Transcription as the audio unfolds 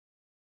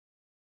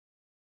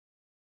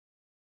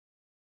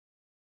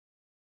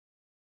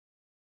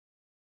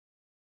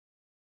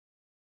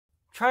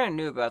China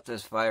knew about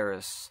this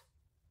virus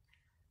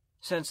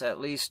since at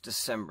least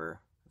December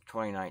of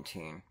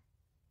 2019.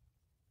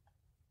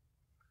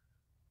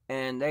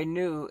 And they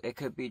knew it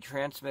could be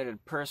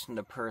transmitted person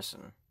to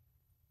person.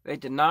 They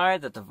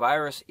denied that the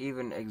virus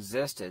even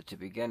existed to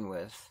begin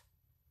with,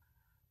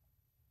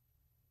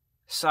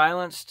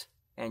 silenced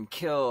and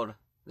killed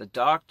the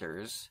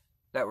doctors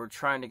that were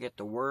trying to get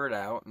the word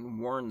out and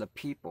warn the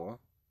people.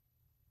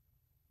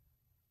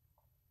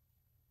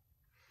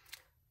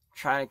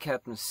 China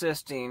kept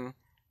insisting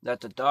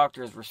that the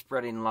doctors were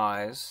spreading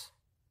lies,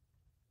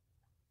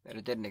 that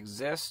it didn't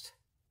exist.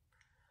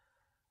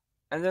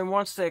 And then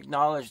once they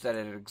acknowledged that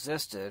it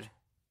existed,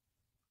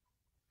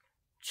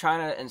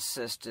 China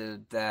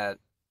insisted that,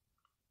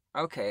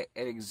 okay,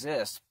 it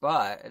exists,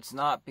 but it's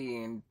not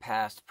being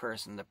passed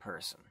person to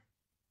person.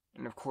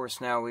 And of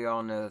course now we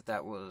all know that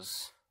that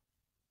was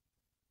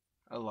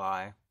a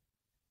lie.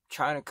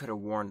 China could have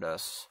warned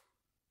us,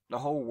 the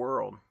whole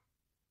world,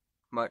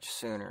 much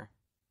sooner.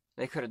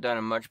 They could have done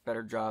a much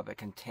better job at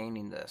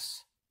containing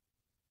this.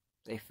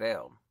 They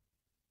failed.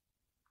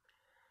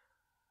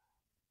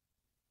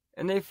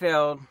 And they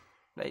failed.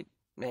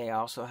 They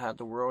also had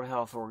the World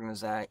Health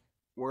Organization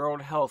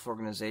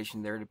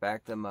there to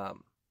back them up,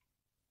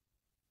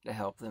 to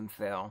help them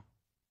fail,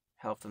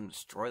 help them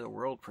destroy the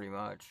world pretty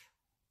much.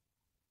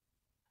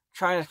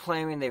 China's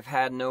claiming they've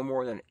had no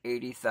more than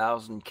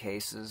 80,000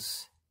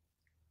 cases.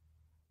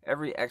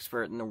 Every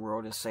expert in the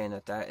world is saying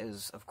that that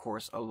is, of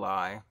course, a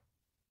lie.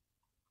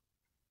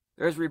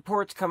 There's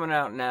reports coming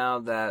out now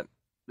that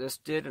this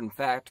did in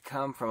fact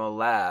come from a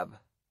lab,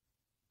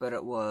 but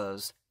it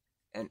was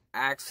an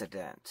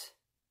accident.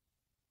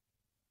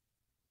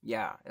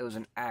 Yeah, it was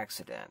an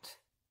accident.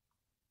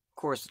 Of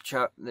course,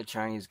 the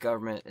Chinese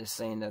government is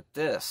saying that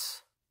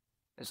this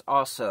is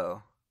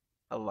also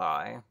a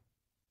lie.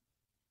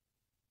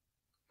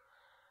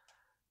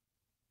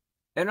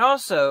 And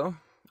also,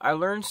 I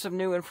learned some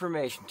new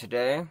information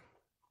today.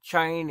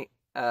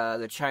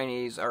 The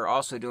Chinese are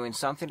also doing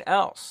something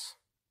else.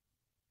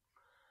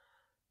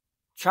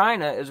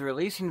 China is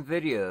releasing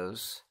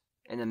videos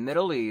in the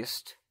Middle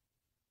East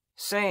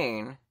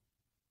saying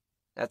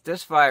that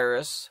this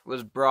virus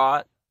was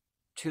brought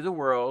to the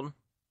world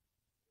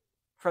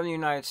from the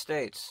United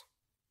States.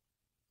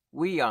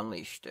 We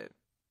unleashed it.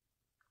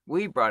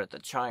 We brought it to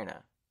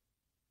China.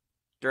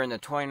 During the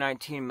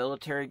 2019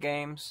 military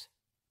games,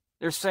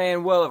 they're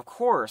saying, well, of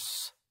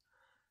course,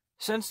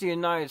 since the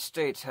United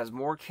States has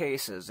more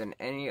cases than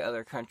any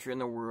other country in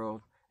the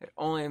world, it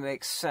only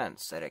makes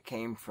sense that it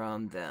came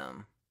from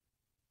them.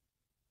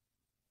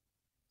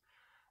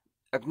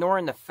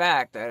 Ignoring the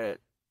fact that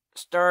it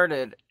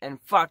started in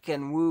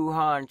fucking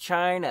Wuhan,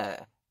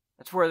 China.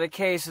 That's where the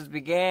cases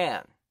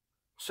began.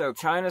 So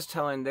China's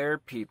telling their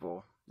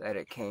people that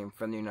it came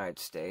from the United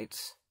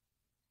States.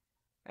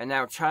 And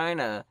now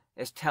China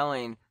is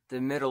telling the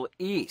Middle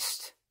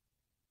East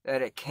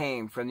that it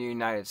came from the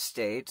United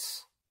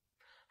States.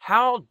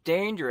 How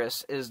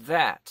dangerous is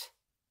that?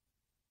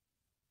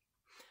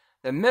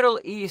 The Middle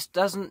East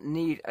doesn't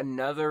need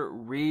another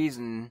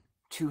reason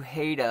to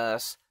hate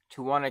us,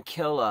 to want to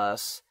kill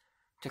us,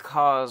 to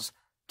cause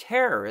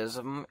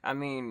terrorism. I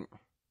mean,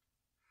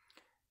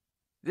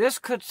 this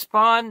could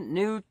spawn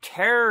new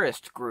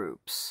terrorist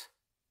groups.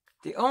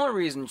 The only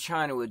reason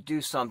China would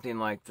do something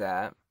like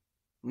that,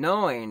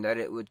 knowing that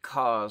it would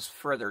cause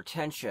further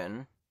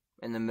tension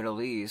in the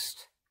Middle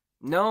East,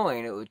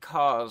 knowing it would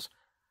cause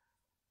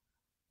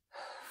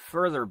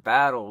further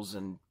battles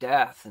and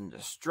death and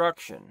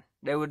destruction,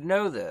 they would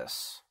know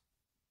this.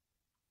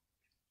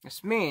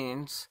 This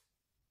means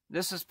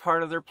this is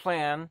part of their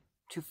plan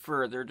to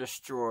further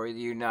destroy the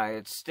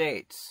United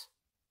States.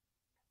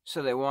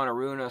 So they want to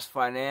ruin us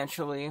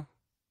financially.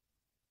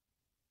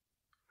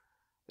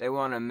 They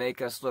want to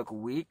make us look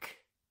weak.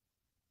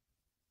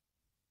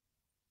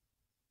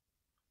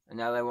 And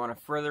now they want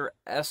to further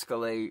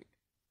escalate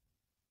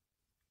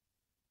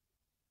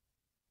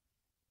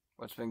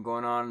what's been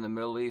going on in the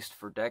Middle East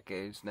for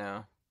decades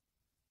now.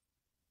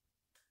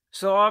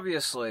 So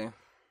obviously,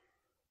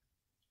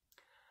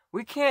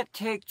 we can't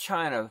take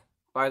China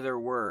by their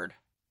word.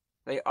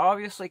 They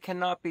obviously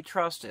cannot be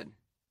trusted.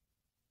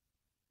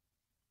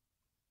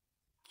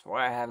 That's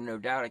why I have no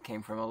doubt it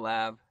came from a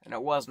lab, and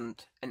it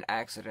wasn't an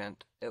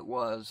accident. It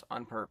was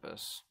on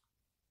purpose.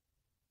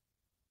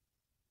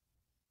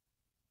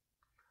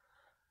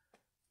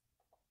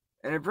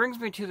 And it brings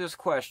me to this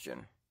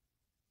question.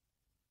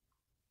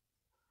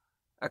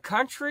 A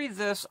country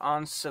this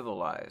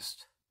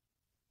uncivilized,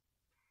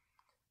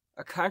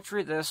 a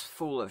country this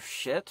full of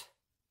shit,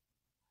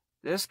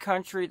 this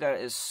country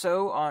that is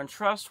so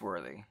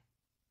untrustworthy,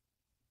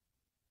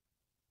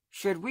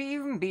 should we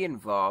even be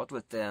involved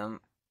with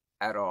them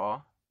at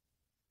all?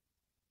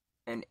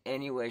 In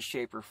any way,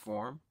 shape, or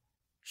form?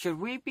 Should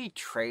we be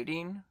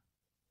trading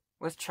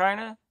with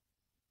China?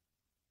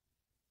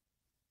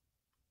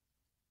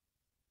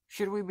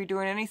 Should we be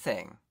doing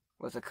anything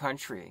with a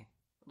country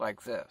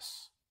like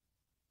this?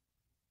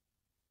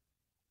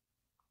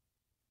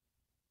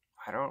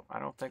 I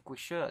don't think we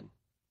should.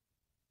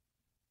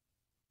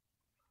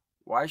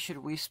 why should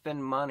we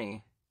spend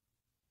money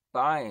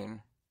buying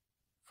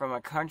from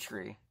a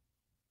country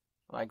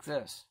like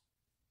this?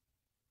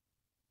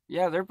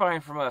 Yeah, they're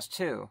buying from us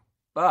too,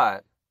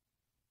 but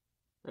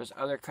there's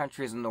other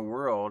countries in the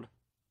world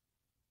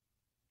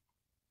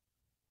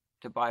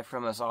to buy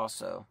from us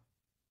also.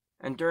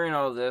 And during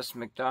all this,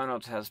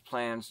 McDonald's has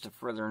plans to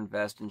further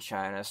invest in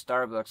China.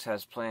 Starbucks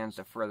has plans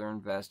to further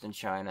invest in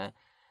China.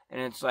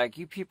 And it's like,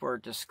 you people are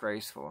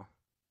disgraceful.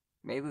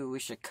 Maybe we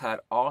should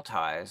cut all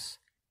ties,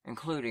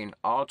 including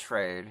all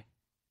trade.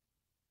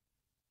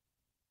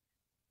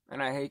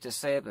 And I hate to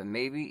say it, but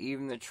maybe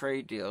even the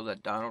trade deal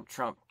that Donald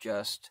Trump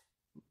just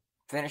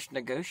finished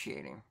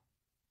negotiating.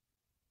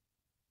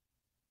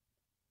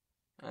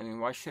 I mean,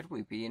 why should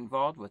we be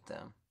involved with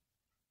them?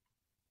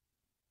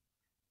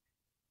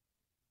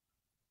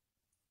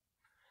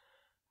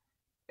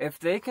 If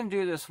they can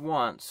do this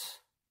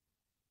once,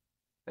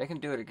 they can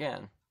do it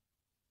again.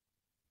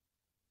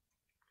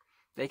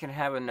 They can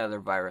have another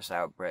virus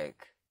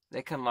outbreak.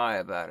 They can lie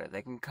about it.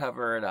 They can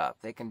cover it up.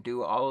 They can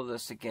do all of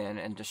this again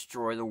and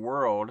destroy the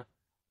world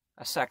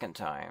a second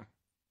time.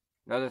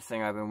 Another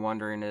thing I've been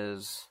wondering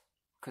is,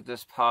 could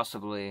this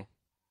possibly,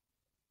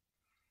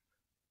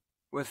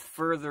 with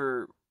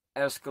further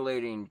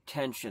escalating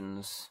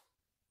tensions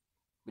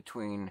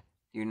between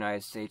the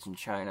United States and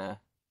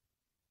China,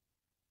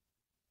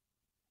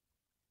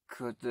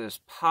 could this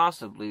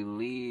possibly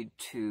lead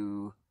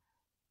to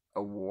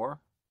a war?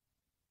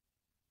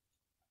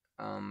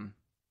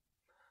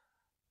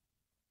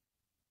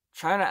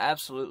 China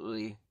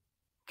absolutely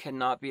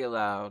cannot be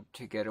allowed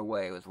to get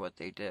away with what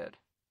they did.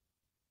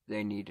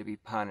 They need to be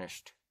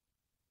punished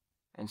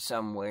in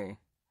some way.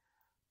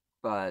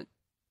 But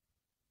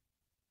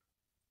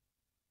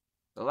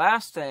the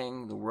last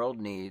thing the world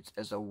needs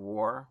is a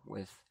war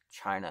with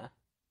China.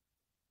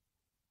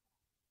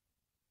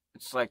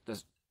 It's like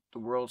the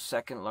world's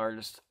second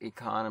largest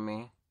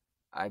economy.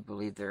 I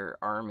believe their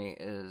army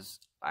is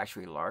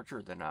actually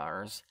larger than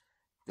ours.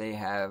 They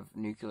have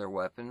nuclear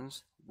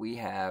weapons. We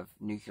have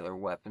nuclear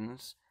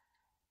weapons.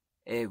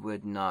 It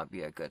would not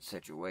be a good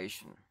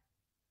situation.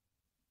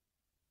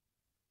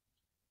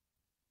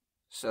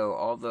 So,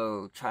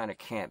 although China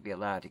can't be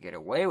allowed to get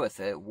away with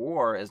it,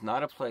 war is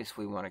not a place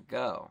we want to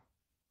go.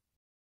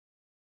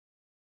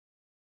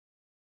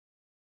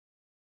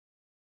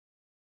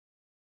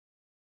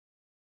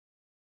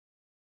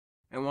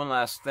 And one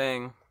last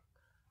thing.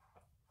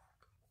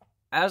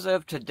 As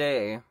of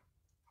today,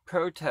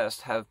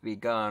 protests have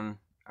begun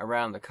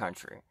around the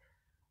country.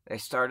 They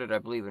started, I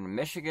believe, in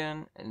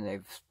Michigan, and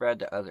they've spread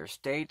to other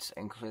states,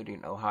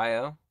 including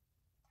Ohio,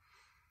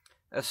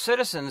 of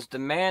citizens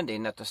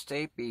demanding that the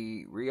state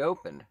be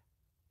reopened,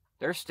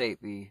 their state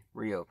be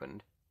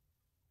reopened,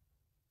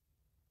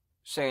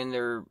 saying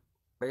they're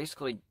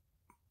basically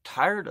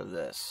tired of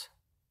this.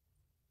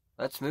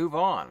 Let's move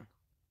on.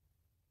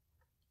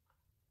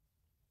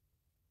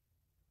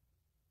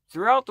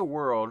 Throughout the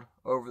world,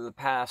 over the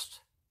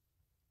past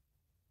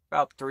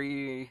about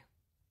 2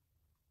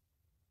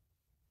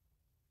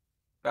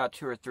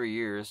 or 3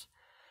 years,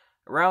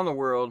 around the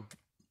world,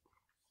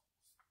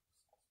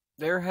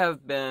 there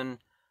have been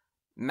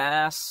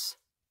mass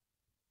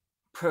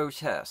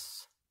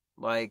protests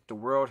like the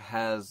world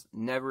has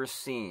never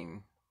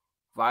seen.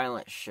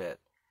 Violent shit.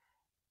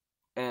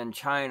 In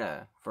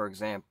China, for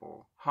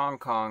example, Hong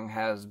Kong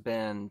has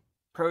been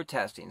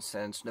protesting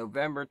since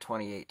November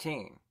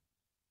 2018.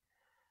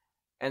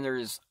 And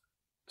there's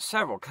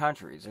several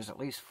countries, there's at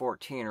least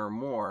 14 or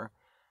more,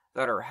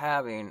 that are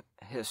having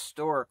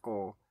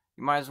historical,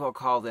 you might as well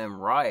call them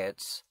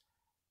riots.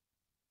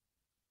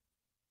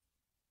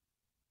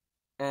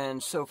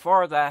 And so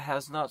far that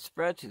has not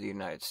spread to the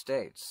United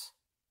States.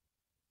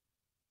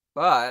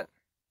 But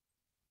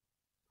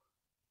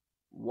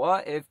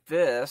what if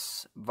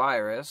this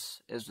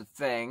virus is the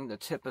thing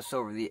that tip us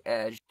over the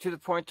edge to the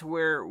point to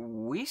where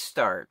we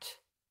start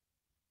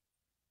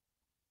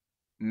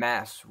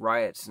mass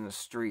riots in the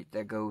street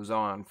that goes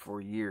on for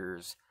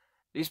years?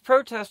 These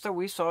protests that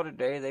we saw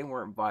today, they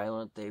weren't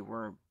violent, they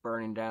weren't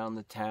burning down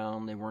the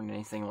town, they weren't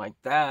anything like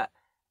that.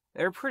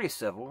 They were pretty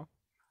civil.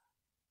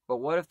 But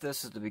what if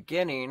this is the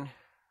beginning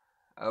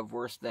of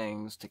worse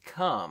things to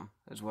come,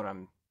 is what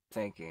I'm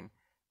thinking.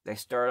 They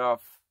start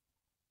off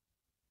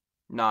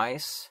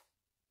nice,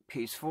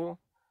 peaceful,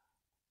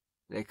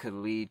 they could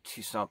lead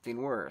to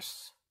something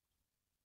worse.